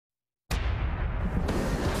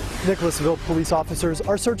Nicholasville police officers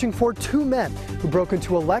are searching for two men who broke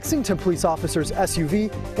into a Lexington police officer's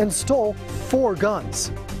SUV and stole 4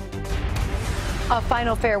 guns. A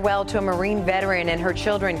final farewell to a Marine veteran and her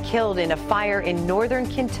children killed in a fire in northern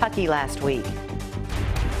Kentucky last week.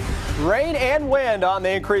 Rain and wind on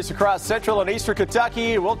the increase across central and eastern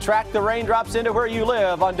Kentucky. We'll track the raindrops into where you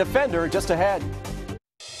live on Defender just ahead.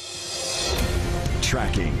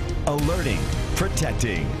 Tracking, alerting,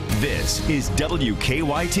 protecting. This is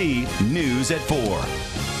WKYT News at 4.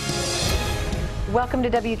 Welcome to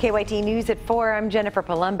WKYT News at 4. I'm Jennifer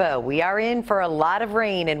Palumbo. We are in for a lot of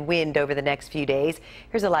rain and wind over the next few days.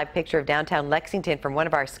 Here's a live picture of downtown Lexington from one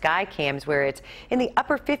of our sky cams where it's in the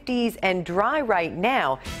upper 50s and dry right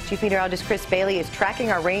now. Chief Meteorologist Chris Bailey is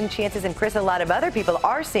tracking our rain chances, and Chris, a lot of other people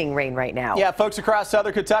are seeing rain right now. Yeah, folks across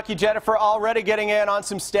southern Kentucky, Jennifer, already getting in on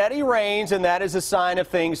some steady rains, and that is a sign of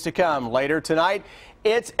things to come. Later tonight,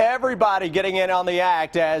 it's everybody getting in on the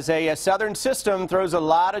act as a southern system throws a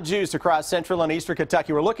lot of juice across central and eastern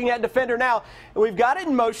Kentucky. We're looking at Defender now, and we've got it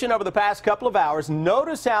in motion over the past couple of hours.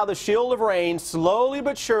 Notice how the shield of rain slowly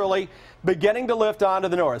but surely beginning to lift onto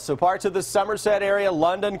the north. So parts of the Somerset area,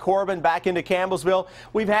 London, Corbin, back into Campbellsville.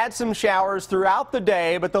 We've had some showers throughout the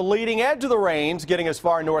day, but the leading edge of the rain's getting as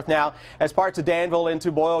far north now as parts of Danville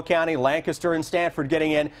into Boyle County, Lancaster and Stanford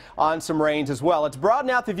getting in on some rains as well. Let's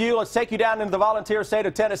broaden out the view. Let's take you down into the volunteer state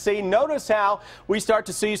of Tennessee. Notice how we start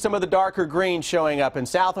to see some of the darker green showing up in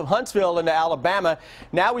south of Huntsville into Alabama.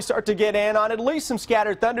 Now we start to get in on at least some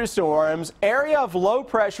scattered thunderstorms. Area of low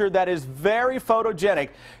pressure that is very photogenic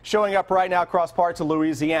showing up right now across parts of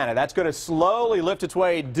Louisiana. That's going to slowly lift its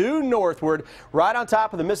way due northward right on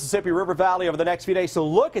top of the Mississippi River Valley over the next few days. So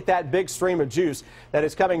look at that big stream of juice that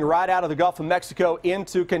is coming right out of the Gulf of Mexico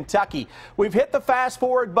into Kentucky. We've hit the fast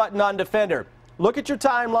forward button on Defender. Look at your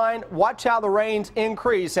timeline. Watch how the rains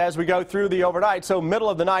increase as we go through the overnight. So middle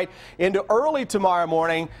of the night into early tomorrow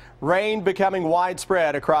morning, rain becoming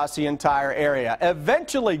widespread across the entire area.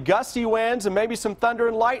 Eventually, gusty winds and maybe some thunder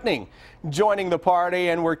and lightning joining the party,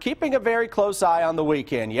 and we're keeping a very close eye on the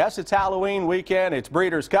weekend. Yes, it's Halloween weekend, it's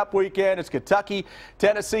Breeders' Cup weekend, it's Kentucky,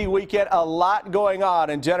 Tennessee weekend, a lot going on.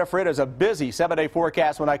 And Jennifer, it is a busy 7-day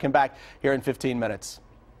forecast when I come back here in 15 minutes.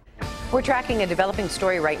 We're tracking a developing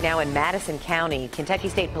story right now in Madison County. Kentucky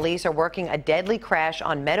State Police are working a deadly crash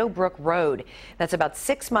on Meadowbrook Road. That's about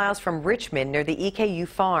 6 miles from Richmond near the EKU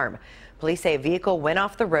farm. Police say a vehicle went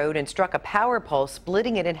off the road and struck a power pole,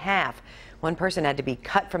 splitting it in half. One person had to be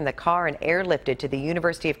cut from the car and airlifted to the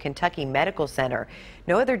University of Kentucky Medical Center.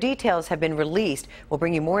 No other details have been released. We'll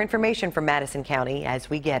bring you more information from Madison County as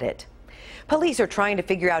we get it. Police are trying to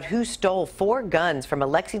figure out who stole 4 guns from a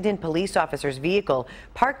Lexington police officer's vehicle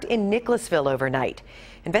parked in Nicholasville overnight.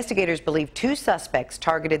 Investigators believe 2 suspects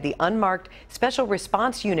targeted the unmarked Special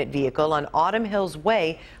Response Unit vehicle on Autumn Hills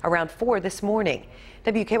Way around 4 this morning.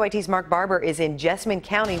 WKYT's Mark Barber is in Jessamine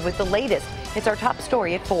County with the latest. It's our top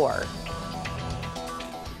story at 4.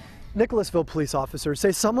 Nicholasville police officers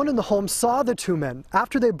say someone in the home saw the 2 men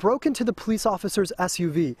after they broke into the police officer's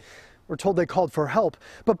SUV. We're told they called for help,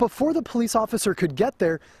 but before the police officer could get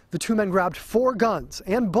there, the 2 men grabbed 4 guns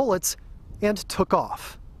and bullets and took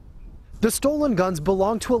off. The stolen guns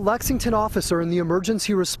belonged to a Lexington officer in the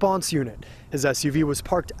emergency response unit. His SUV was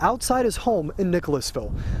parked outside his home in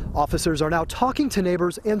Nicholasville. Officers are now talking to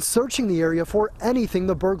neighbors and searching the area for anything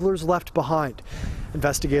the burglars left behind.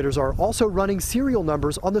 Investigators are also running serial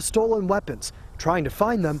numbers on the stolen weapons, trying to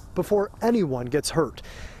find them before anyone gets hurt.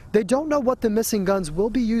 They don't know what the missing guns will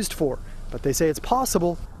be used for, but they say it's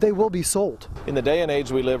possible they will be sold. In the day and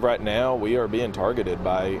age we live right now, we are being targeted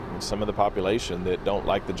by some of the population that don't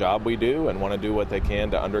like the job we do and want to do what they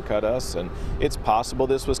can to undercut us. And it's possible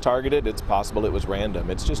this was targeted. It's possible it was random.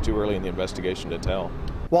 It's just too early in the investigation to tell.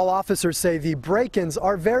 While officers say the break-ins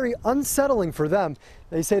are very unsettling for them,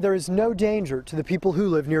 they say there is no danger to the people who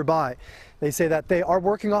live nearby. They say that they are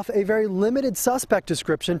working off a very limited suspect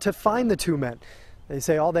description to find the 2 men. They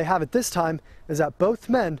say all they have at this time is that both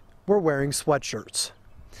men were wearing sweatshirts.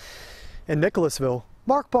 In Nicholasville,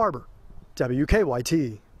 Mark Barber,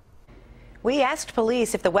 WKYT. We asked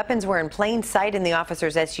police if the weapons were in plain sight in the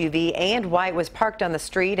officer's SUV and why it was parked on the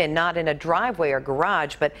street and not in a driveway or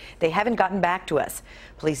garage, but they haven't gotten back to us.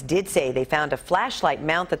 Police did say they found a flashlight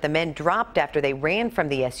mount that the men dropped after they ran from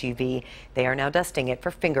the SUV. They are now dusting it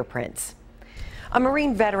for fingerprints. A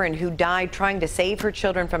Marine veteran who died trying to save her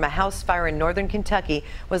children from a house fire in northern Kentucky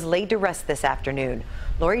was laid to rest this afternoon.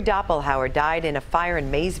 Lori Doppelhauer died in a fire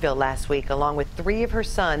in Maysville last week, along with 3 of her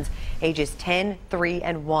sons, ages 10, 3,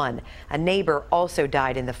 and 1. A neighbor also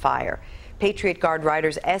died in the fire. Patriot Guard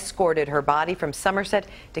riders escorted her body from Somerset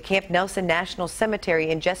to Camp Nelson National Cemetery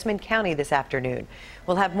in Jessamine County this afternoon.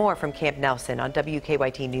 We'll have more from Camp Nelson on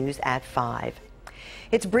WKYT News at 5.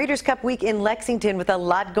 It's Breeders' Cup week in Lexington with a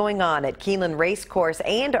lot going on at Keeneland Racecourse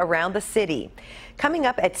and around the city. Coming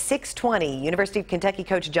up at 6:20, University of Kentucky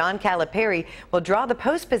coach John Calipari will draw the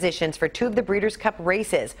post positions for 2 of the Breeders' Cup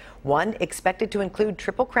races, one expected to include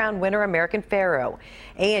Triple Crown winner American Pharoah.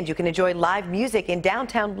 And you can enjoy live music in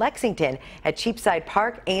downtown Lexington at Cheapside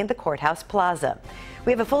Park and the Courthouse Plaza.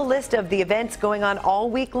 We have a full list of the events going on all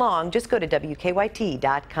week long. Just go to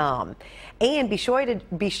WKYT.com. And be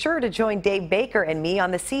sure to join Dave Baker and me on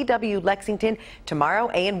the CW Lexington tomorrow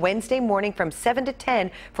and Wednesday morning from 7 to 10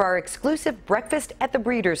 for our exclusive breakfast at the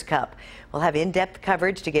Breeders' Cup. We'll have in-depth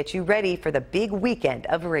coverage to get you ready for the big weekend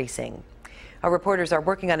of racing. Our reporters are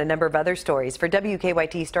working on a number of other stories for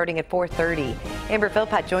WKYT starting at 4:30. Amber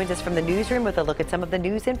Philpott joins us from the newsroom with a look at some of the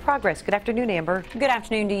news in progress. Good afternoon, Amber. Good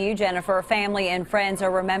afternoon to you, Jennifer. Family and friends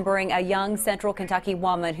are remembering a young Central Kentucky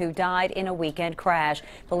woman who died in a weekend crash.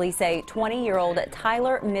 Police say 20-year-old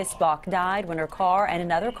Tyler Misbach died when her car and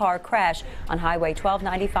another car crashed on Highway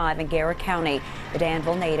 1295 in Garrett County. The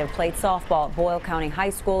Danville native played softball at Boyle County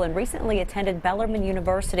High School and recently attended Bellarmine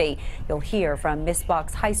University. You'll hear from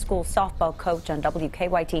Misbach's high school softball coach on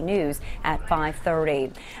WKYT News at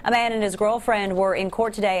 5:30. A man and his girlfriend were in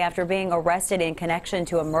court today after being arrested in connection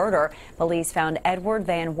to a murder. Police found Edward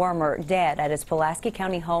Van Wormer dead at his Pulaski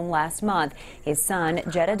County home last month. His son,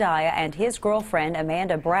 Jedediah, and his girlfriend,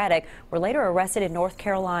 Amanda Braddock, were later arrested in North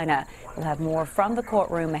Carolina. We'll have more from the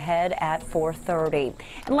courtroom ahead at 4:30.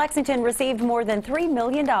 And Lexington received more than $3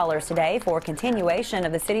 million today for continuation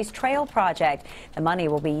of the city's trail project. The money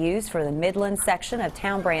will be used for the Midland section of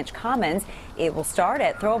Town Branch Commons. It will start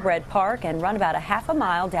at Thoroughbred Park and run about a half a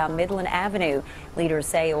mile down Midland Avenue. Leaders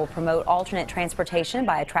say it will promote alternate transportation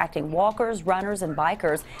by attracting walkers, runners, and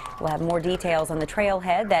bikers. We'll have more details on the trail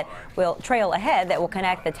ahead that will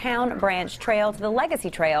connect the Town Branch Trail to the Legacy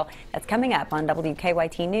Trail. That's coming up on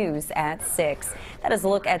WKYT News at 6. That is a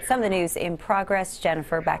look at some of the news in progress.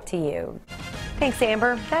 Jennifer, back to you. Thanks,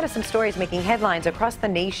 Amber. That is some stories making headlines across the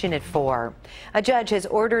nation at 4. A judge has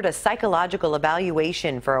ordered a psychological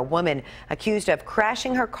evaluation for a woman accused of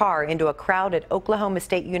crashing her car into a crowd at Oklahoma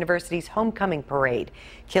State University's homecoming parade,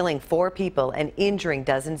 killing 4 people and injuring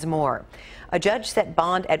dozens more. A judge set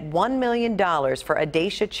bond at $1 million for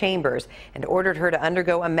Adacia Chambers and ordered her to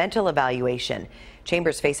undergo a mental evaluation.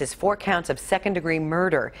 Chambers faces 4 counts of second-degree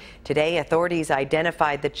murder. Today, authorities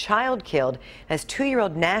identified the child killed as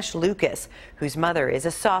 2-year-old Nash Lucas, whose mother is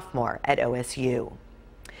a sophomore at OSU.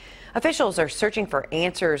 Officials are searching for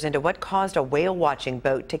answers into what caused a whale-watching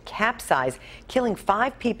boat to capsize, killing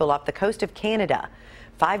 5 people off the coast of Canada.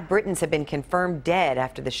 5 Britons have been confirmed dead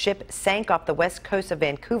after the ship sank off the west coast of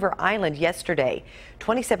Vancouver Island yesterday.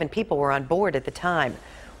 27 people were on board at the time.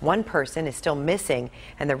 1 person is still missing,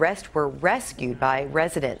 and the rest were rescued by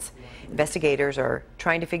residents. Investigators are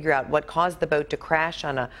trying to figure out what caused the boat to crash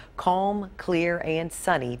on a calm, clear, and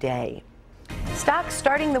sunny day. Stocks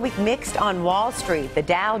starting the week mixed on Wall Street. The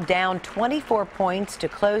Dow down 24 points to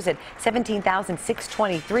close at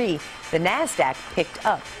 17,623. The Nasdaq picked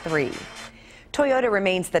up 3. Toyota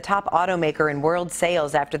remains the top automaker in world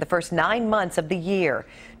sales after the first 9 months of the year.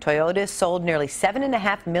 Toyota sold nearly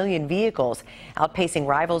 7.5 million vehicles, outpacing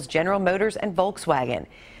rivals General Motors and Volkswagen.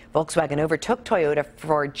 Volkswagen overtook Toyota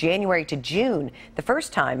for January to June, the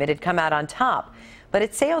first time it had come out on top. But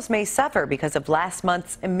its sales may suffer because of last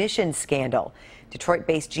month's emissions scandal.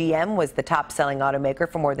 Detroit-based GM was the top-selling automaker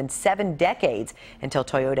for more than 7 decades until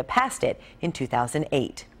Toyota passed it in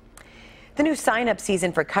 2008. The new sign-up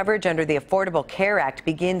season for coverage under the Affordable Care Act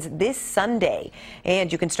begins this Sunday, and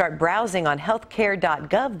you can start browsing on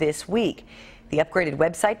healthcare.gov this week. The upgraded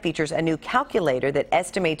website features a new calculator that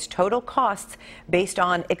estimates total costs based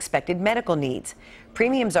on expected medical needs.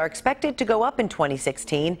 Premiums are expected to go up in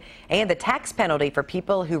 2016, and the tax penalty for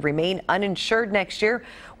people who remain uninsured next year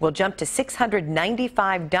will jump to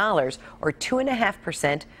 $695, or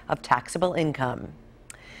 2.5% of taxable income.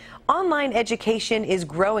 Online education is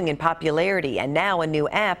growing in popularity, and now a new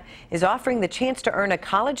app is offering the chance to earn a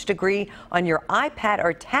college degree on your iPad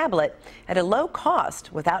or tablet at a low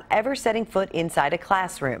cost without ever setting foot inside a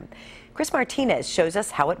classroom. Chris Martinez shows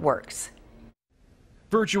us how it works.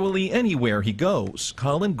 Virtually anywhere he goes,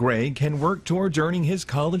 Colin Gray can work towards earning his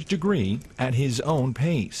college degree at his own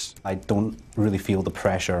pace. I don't really feel the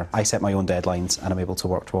pressure. I set my own deadlines and I'm able to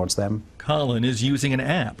work towards them. Colin is using an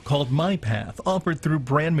app called MyPath offered through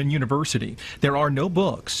Brandman University. There are no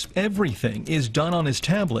books. Everything is done on his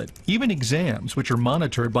tablet, even exams, which are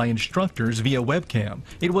monitored by instructors via webcam.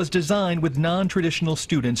 It was designed with non-traditional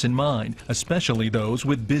students in mind, especially those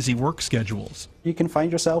with busy work schedules. You can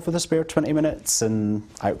find yourself with a spare 20 minutes and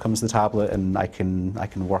out comes the tablet, and I can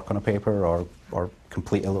work on a paper or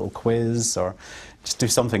complete a little quiz or just do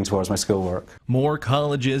something towards my schoolwork. More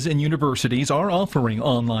colleges and universities are offering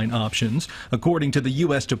online options. According to the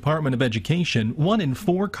U.S. Department of Education, 1 in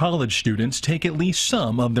 4 college students take at least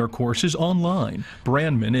some of their courses online.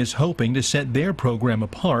 Brandman is hoping to set their program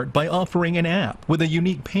apart by offering an app with a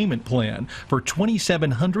unique payment plan. For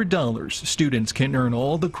 $2,700, students can earn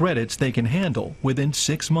all the credits they can handle within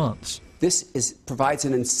 6 months. This provides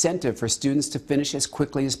an incentive for students to finish as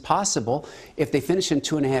quickly as possible. If they finish in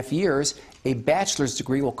 2.5 years, a bachelor's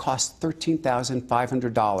degree will cost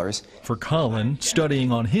 $13,500. For Colin,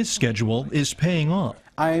 studying on his schedule is paying off.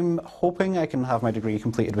 I'm hoping I can have my degree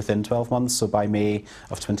completed within 12 months, so by May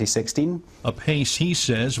of 2016. A pace he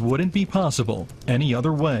says wouldn't be possible any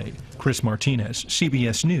other way. Chris Martinez,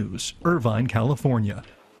 CBS News, Irvine, California.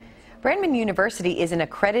 Brandman University is an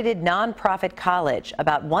accredited nonprofit college.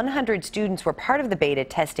 About 100 students were part of the beta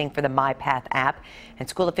testing for the MyPath app, and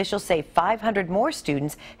school officials say 500 more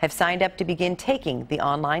students have signed up to begin taking the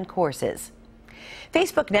online courses.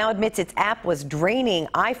 Facebook now admits its app was draining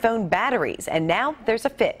iPhone batteries, and now there's a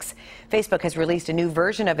fix. Facebook has released a new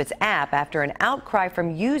version of its app after an outcry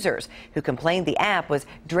from users who complained the app was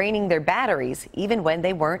draining their batteries even when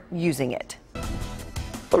they weren't using it.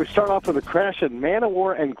 We start off with a crash in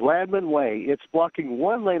Man-O-War and Gladman Way. It's blocking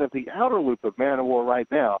one lane of the outer loop of Man-O-War right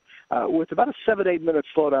now. With about a 7 to 8 minute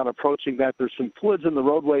slowdown approaching that, there's some fluids in the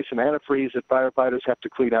roadway, some antifreeze that firefighters have to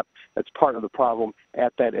clean up. That's part of the problem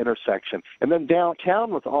at that intersection. And then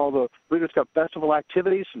downtown with all the Breeders' Cup Festival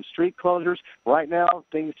activities, some street closures. Right now,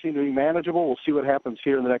 things seem to be manageable. We'll see what happens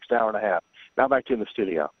here in the next hour and a half. Now back to you in the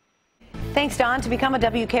studio. Thanks, Don. To become a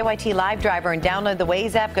WKYT Live driver and download the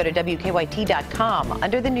Waze app, go to WKYT.com.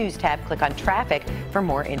 Under the News tab, click on Traffic for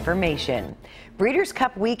more information. Breeders'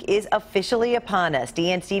 Cup Week is officially upon us.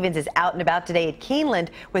 Deanne Stevens is out and about today at Keeneland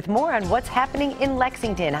with more on what's happening in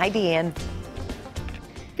Lexington. Hi, Deanne.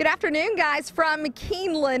 Good afternoon, guys, from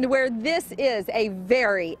Keeneland, where this is a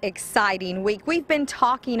very exciting week. We've been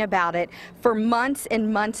talking about it for months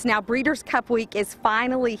and months now. Breeders' Cup Week is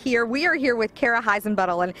finally here. We are here with Kara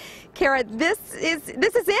Heisenbuttel, and Kara, this is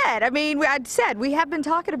it. I mean, I said we have been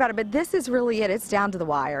talking about it, but this is really it. It's down to the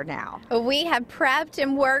wire now. We have prepped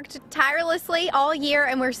and worked tirelessly all year,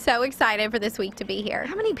 and we're so excited for this week to be here.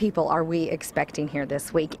 How many people are we expecting here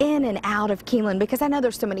this week, in and out of Keeneland? Because I know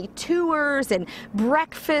there's so many tours and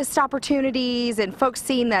breakfast opportunities and folks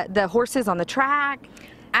seeing the horses on the track.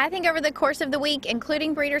 I think over the course of the week,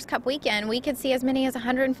 including Breeders' Cup weekend, we could see as many as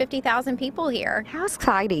 150,000 people here. How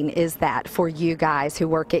exciting is that for you guys who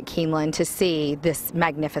work at Keeneland to see this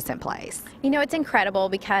magnificent place? You know, it's incredible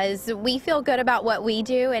because we feel good about what we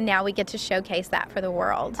do, and now we get to showcase that for the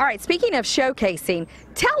world. All right, speaking of showcasing,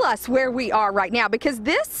 tell us where we are right now, because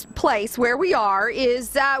this place where we are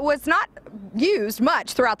was not used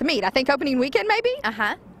much throughout the meet. I think opening weekend maybe?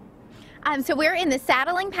 So we're in the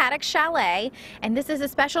Saddling Paddock Chalet, and this is a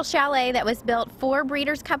special chalet that was built for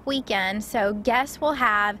Breeders' Cup weekend. So guests will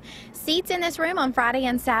have seats in this room on Friday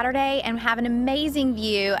and Saturday and have an amazing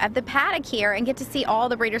view of the paddock here and get to see all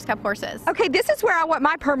the Breeders' Cup horses. Okay, this is where I want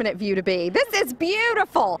my permanent view to be. This is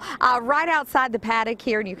beautiful. Right outside the paddock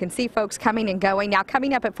here, and you can see folks coming and going. Now,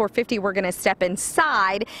 coming up at 4:50, we're going to step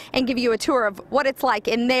inside and give you a tour of what it's like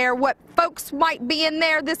in there, what folks might be in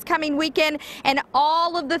there this coming weekend, and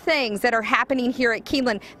all of the things that are happening here at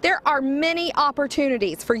Keeneland. There are many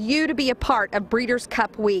opportunities for you to be a part of Breeders'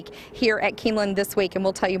 Cup Week here at Keeneland this week, and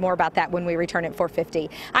we'll tell you more about that when we return at 4:50.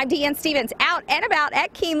 I'm Deanne Stevens, out and about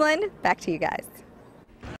at Keeneland. Back to you guys.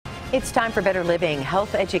 It's time for Better Living,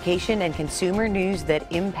 health education and consumer news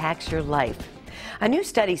that impacts your life. A new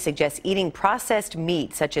study suggests eating processed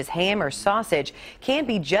meat, such as ham or sausage, can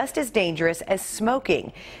be just as dangerous as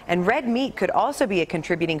smoking. And red meat could also be a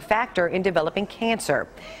contributing factor in developing cancer.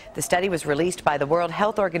 The study was released by the World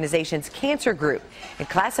Health Organization's Cancer Group. It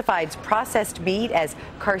classifies processed meat as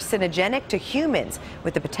carcinogenic to humans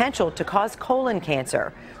with the potential to cause colon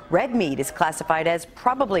cancer. Red meat is classified as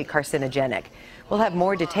probably carcinogenic. We'll have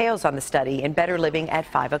more details on the study in Better Living at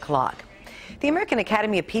 5 o'clock. The American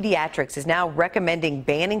Academy of Pediatrics is now recommending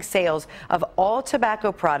banning sales of all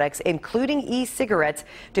tobacco products, including e-cigarettes,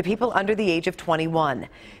 to people under the age of 21.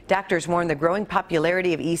 Doctors warn the growing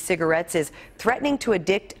popularity of e-cigarettes is threatening to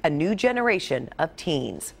addict a new generation of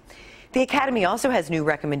teens. The Academy also has new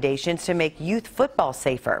recommendations to make youth football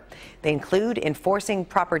safer. They include enforcing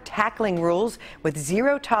proper tackling rules with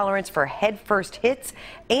zero tolerance for head-first hits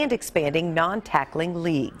and expanding non-tackling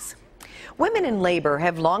leagues. Women in labor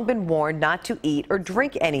have long been warned not to eat or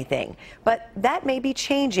drink anything, but that may be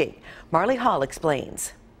changing. Marley Hall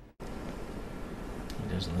explains.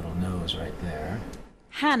 There's a little nose right there.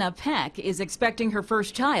 Hannah Peck is expecting her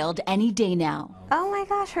first child any day now. Oh my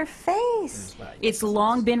gosh, her face. It's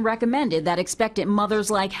long been recommended that expectant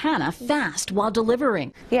mothers like Hannah fast while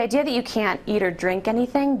delivering. The idea that you can't eat or drink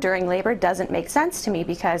anything during labor doesn't make sense to me,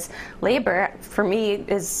 because labor, for me,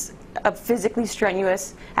 is a physically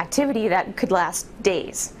strenuous activity that could last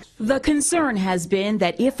days. The concern has been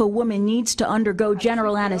that if a woman needs to undergo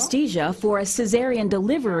general anesthesia for a cesarean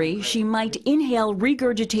delivery, she might inhale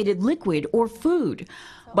regurgitated liquid or food.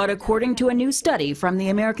 But according to a new study from the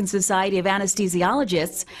American Society of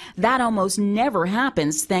Anesthesiologists, that almost never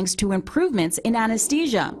happens thanks to improvements in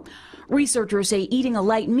anesthesia. Researchers say eating a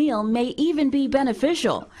light meal may even be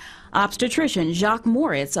beneficial. Obstetrician Jacques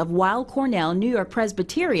Moritz of Weill Cornell New York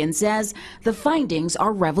Presbyterian says the findings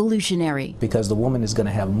are revolutionary. Because the woman is going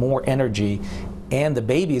to have more energy and the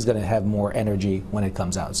baby is going to have more energy when it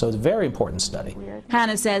comes out. So it's a very important study.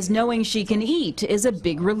 Hannah says knowing she can eat is a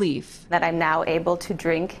big relief. That I'm now able to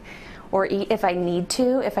drink or eat if I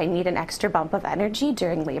need an extra bump of energy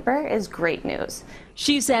during labor is great news.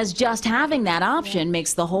 She says just having that option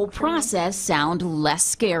makes the whole process sound less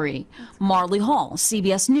scary. Marley Hall,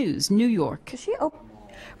 CBS News, New York.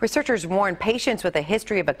 Researchers warn patients with a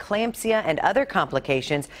history of eclampsia and other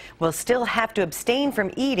complications will still have to abstain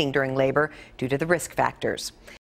from eating during labor due to the risk factors.